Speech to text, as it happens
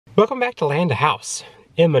Welcome back to Land to House.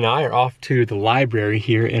 Em and I are off to the library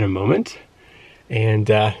here in a moment and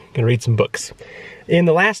gonna read some books. In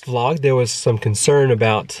the last vlog, there was some concern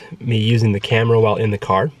about me using the camera while in the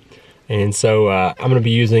car. And so I'm gonna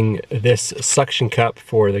be using this suction cup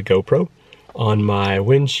for the GoPro on my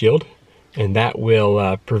windshield, and that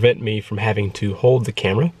will prevent me from having to hold the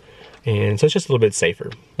camera. And so it's just a little bit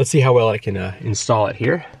safer. Let's see how well I can install it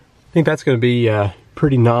here. I think that's gonna be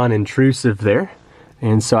pretty non-intrusive there.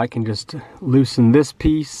 And so I can just loosen this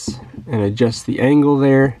piece and adjust the angle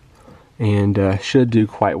there, and should do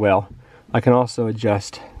quite well. I can also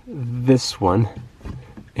adjust this one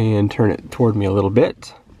and turn it toward me a little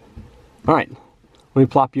bit. All right, let me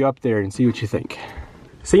plop you up there and see what you think.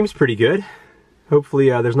 Seems pretty good. Hopefully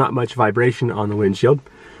there's not much vibration on the windshield.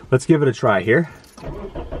 Let's give it a try here.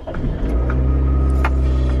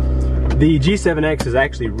 The G7X is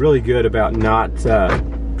actually really good about not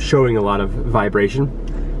showing a lot of vibration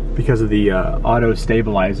because of the auto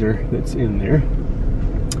stabilizer that's in there.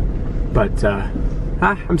 But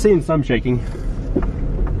I'm seeing some shaking,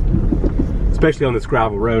 especially on this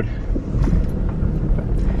gravel road.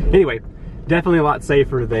 But anyway, definitely a lot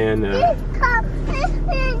safer than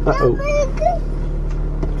uh-oh.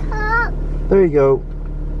 There you go.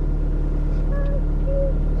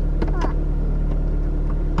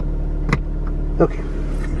 Okay.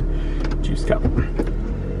 Juice cup.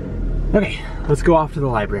 Okay, let's go off to the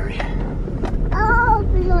library.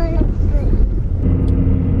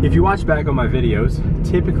 If you watch back on my videos,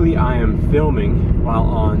 typically I am filming while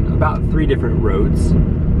on about 3 different roads,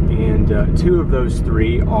 and 2 of those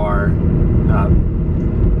 3 are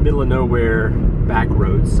middle of nowhere back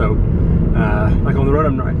roads. So like on the road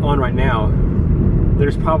I'm on right now,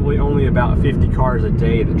 there's probably only about 50 cars a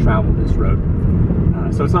day that travel this road.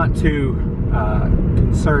 So it's not too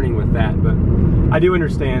concerning with that, but I do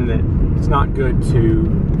understand that it's not good to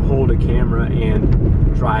hold a camera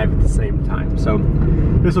and drive at the same time. So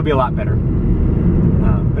this will be a lot better.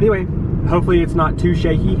 But anyway, hopefully it's not too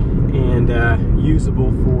shaky and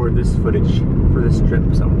usable for this footage, for this trip.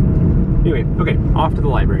 So anyway, okay, off to the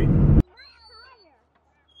library.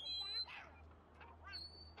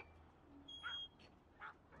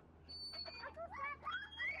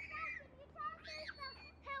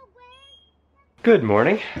 Good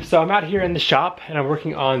morning. So I'm out here in the shop and I'm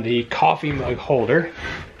working on the coffee mug holder.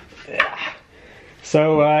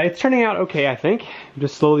 So it's turning out okay, I think. I'm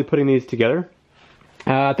just slowly putting these together.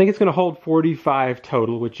 I think it's going to hold 45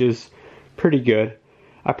 total, which is pretty good.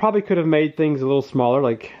 I probably could have made things a little smaller.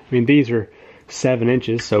 Like, I mean, these are 7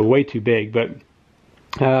 inches, so way too big, but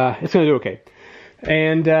it's going to do okay.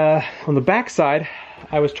 And on the back side,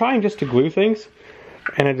 I was trying just to glue things,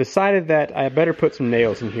 and I decided that I better put some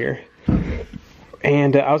nails in here.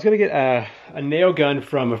 And I was going to get a nail gun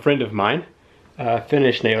from a friend of mine, a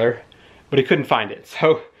finish nailer, but he couldn't find it.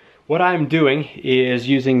 So what I'm doing is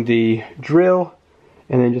using the drill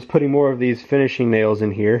and then just putting more of these finishing nails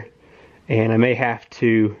in here. And I may have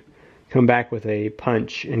to come back with a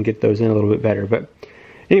punch and get those in a little bit better. But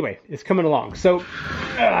anyway, it's coming along. So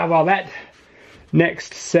while that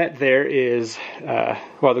next set there is,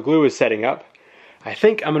 while the glue is setting up, I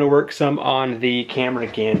think I'm going to work some on the Camera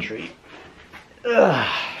Gantry.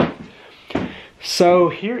 So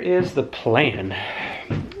here is the plan.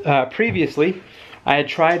 Previously, I had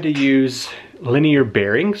tried to use linear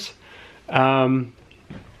bearings. They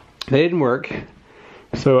didn't work.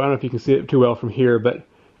 So I don't know if you can see it too well from here, but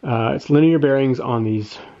it's linear bearings on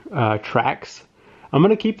these tracks. I'm going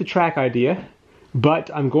to keep the track idea, but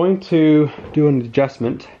I'm going to do an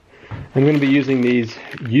adjustment. I'm going to be using these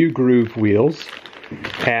U-groove wheels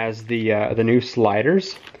as the new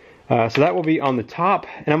sliders. So that will be on the top,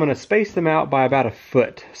 and I'm going to space them out by about 1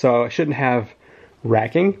 foot, so I shouldn't have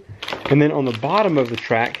racking. And then on the bottom of the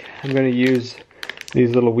track, I'm going to use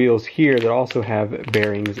these little wheels here that also have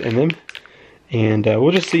bearings in them, and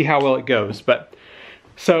we'll just see how well it goes. But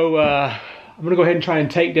so I'm going to go ahead and try and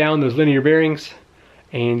take down those linear bearings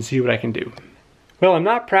and see what I can do. Well, I'm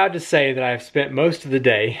not proud to say that I've spent most of the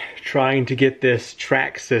day trying to get this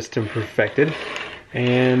track system perfected,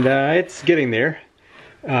 and it's getting there.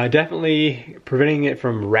 Definitely preventing it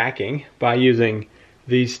from racking by using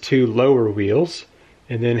these 2 lower wheels,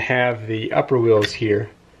 and then have the upper wheels here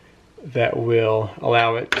that will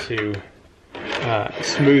allow it to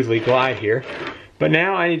smoothly glide here. But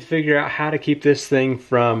now I need to figure out how to keep this thing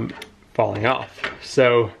from falling off.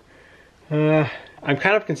 So I'm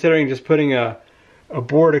kind of considering just putting a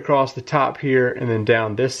board across the top here and then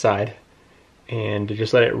down this side, and to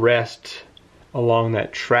just let it rest along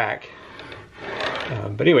that track.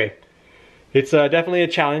 But anyway, it's definitely a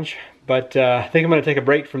challenge, But I think I'm gonna take a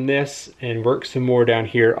break from this and work some more down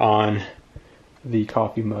here on the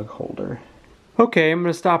coffee mug holder. Okay, I'm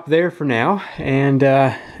gonna stop there for now. And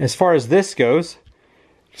as far as this goes,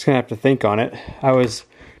 just gonna have to think on it. I was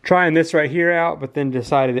trying this right here out, but then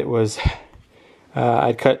decided it was,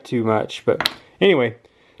 I'd cut too much. But anyway,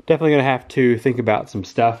 definitely gonna have to think about some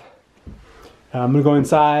stuff. I'm gonna go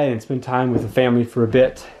inside and spend time with the family for a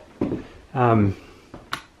bit.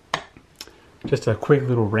 Just a quick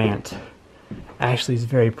little rant. Ashley's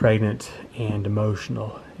very pregnant and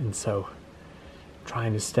emotional, and so I'm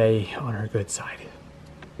trying to stay on her good side.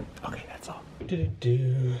 Okay, that's all.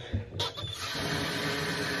 Do-do-do.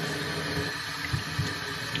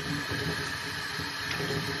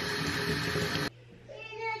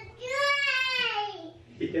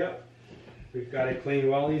 Yep. We've got to clean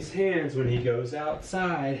Wally's hands when he goes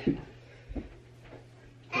outside.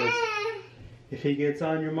 If he gets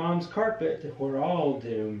on your mom's carpet, we're all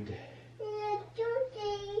doomed.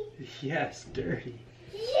 Dirty. Yes, dirty.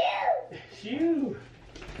 Shoo! Shoo!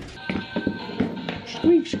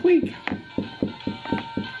 Squeak, squeak.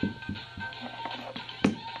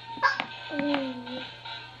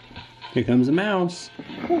 Here comes a mouse.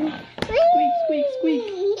 Squeak, squeak,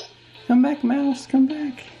 squeak. Come back, mouse, come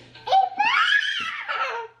back.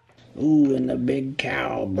 Ooh, and the big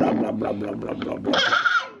cow. Blah, blah, blah, blah, blah, blah, blah.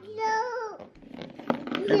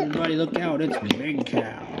 Everybody look out, it's Big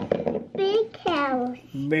Cow. Big Cow.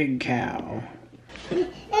 Big Cow. Bed.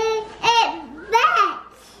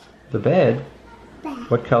 The bed?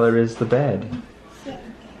 What color is the bed?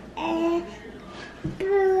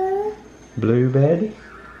 Blue. Blue bed?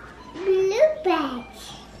 Blue bed.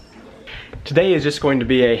 Today is just going to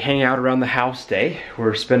be a hangout around the house day.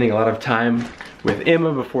 We're spending a lot of time with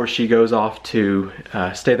Emma before she goes off to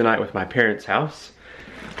stay the night with my parents' house.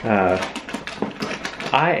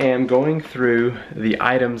 I am going through the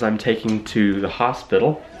items I'm taking to the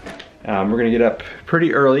hospital. We're gonna get up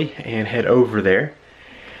pretty early and head over there.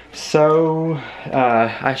 So,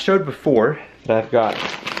 I showed before that I've got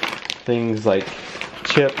things like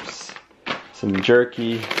chips, some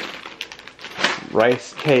jerky, some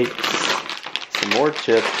rice cakes, some more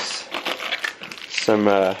chips,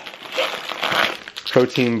 some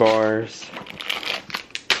protein bars,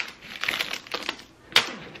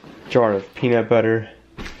 jar of peanut butter,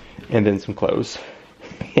 and then some clothes.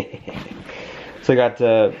 So I got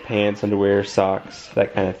pants, underwear, socks,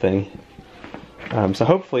 that kind of thing. So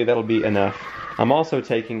hopefully that'll be enough. I'm also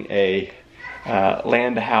taking a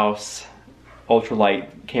Land House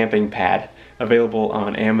Ultralight camping pad available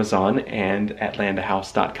on Amazon and at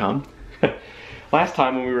landahouse.com. Last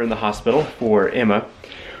time when we were in the hospital for Emma,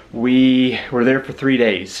 we were there for 3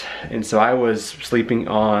 days, and so I was sleeping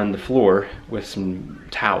on the floor with some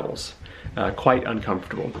towels. Quite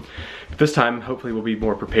uncomfortable. But this time, hopefully we'll be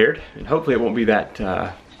more prepared, and hopefully it won't be that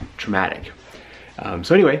traumatic.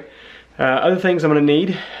 So anyway, other things I'm gonna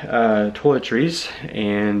need, toiletries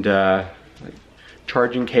and like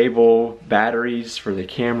charging cable, batteries for the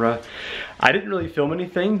camera. I didn't really film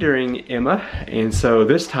anything during Emma, and so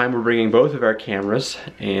this time we're bringing both of our cameras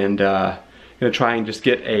and gonna try and just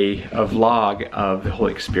get a vlog of the whole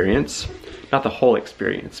experience. Not the whole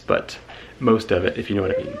experience, but most of it, if you know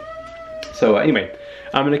what I mean. So anyway,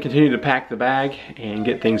 I'm gonna continue to pack the bag and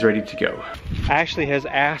get things ready to go. Ashley has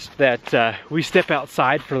asked that we step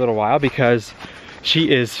outside for a little while because she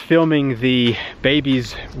is filming the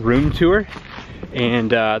baby's room tour and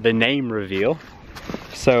the name reveal.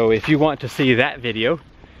 So if you want to see that video,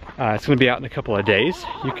 it's gonna be out in a couple of days.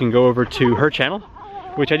 You can go over to her channel,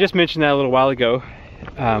 which I just mentioned that a little while ago,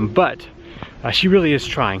 but she really is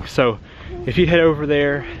trying. So if you head over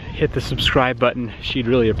there, hit the subscribe button, she'd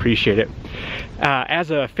really appreciate it. As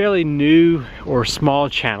a fairly new or small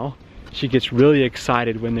channel, she gets really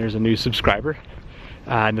excited when there's a new subscriber.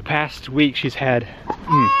 In the past week, she's had...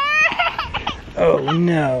 Oh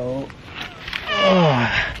no.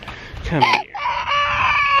 Oh, come here.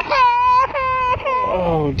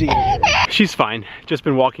 Oh dear. She's fine. Just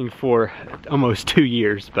been walking for almost 2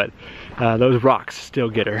 years, but those rocks still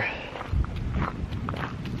get her.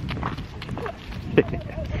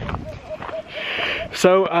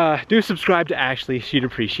 So do subscribe to Ashley, she'd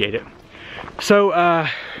appreciate it. So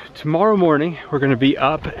tomorrow morning we're going to be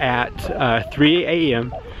up at 3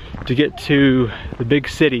 a.m. to get to the big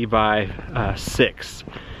city by 6.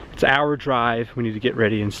 It's an hour drive, we need to get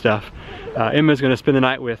ready and stuff. Emma's going to spend the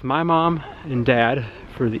night with my mom and dad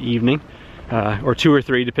for the evening, or 2 or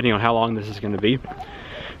 3 depending on how long this is going to be.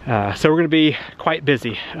 So we're going to be quite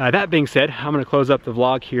busy. That being said, I'm going to close up the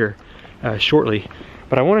vlog here shortly,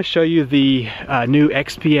 but I want to show you the new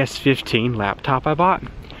XPS 15 laptop I bought.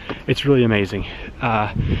 It's really amazing.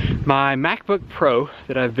 My MacBook Pro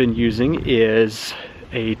that I've been using is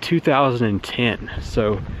a 2010,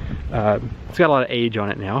 so it's got a lot of age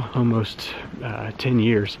on it now, almost 10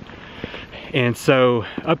 years. And so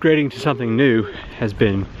upgrading to something new has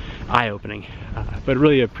been eye-opening, but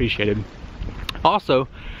really appreciated. Also,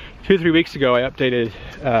 2 or 3 weeks ago I updated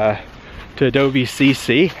to Adobe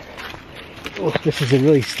CC. Oh, this is a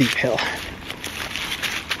really steep hill.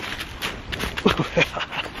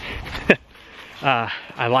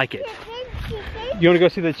 I like it. You want to go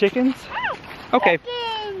see the chickens? Okay.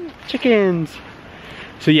 Chickens.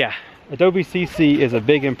 So yeah, Adobe CC is a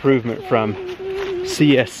big improvement from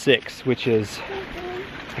CS6, which is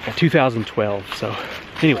like a 2012. So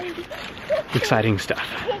anyway, exciting stuff.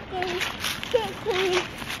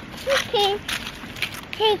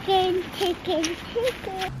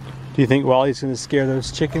 Do you think Wally's going to scare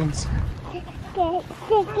those chickens?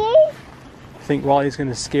 Think Wally's going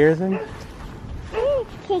to scare them?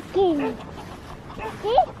 Chicken.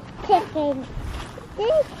 Chicken.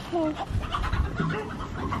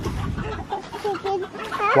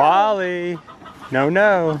 Wally! No,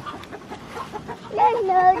 no.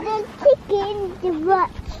 No, the chicken, the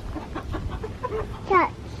watch.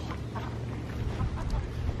 Touch.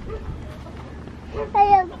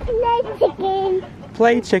 I play chicken.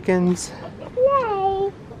 Play chickens.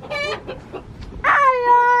 Play. I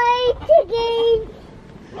like chicken.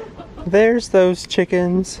 There's those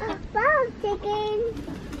chickens. Bok chicken.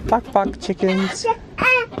 Bok bok chickens.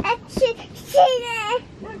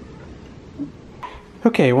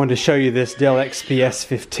 Okay, I wanted to show you this Dell XPS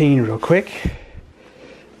 15 real quick.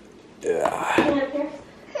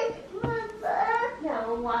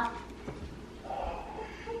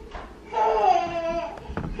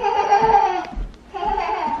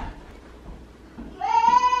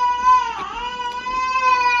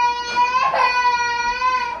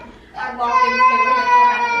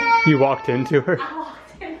 You walked into her? I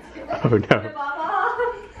walked into her. Oh no.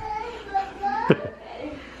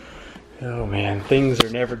 Oh man, things are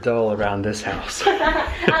never dull around this house.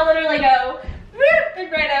 I literally go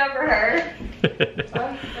whoop, right over her.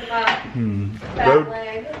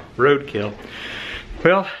 Roadkill.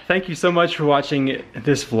 Well, thank you so much for watching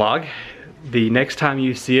this vlog. The next time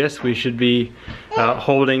you see us, we should be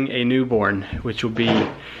holding a newborn, which will be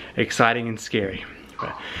exciting and scary.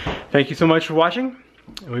 But thank you so much for watching,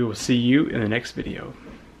 and we will see you in the next video.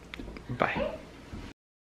 Bye.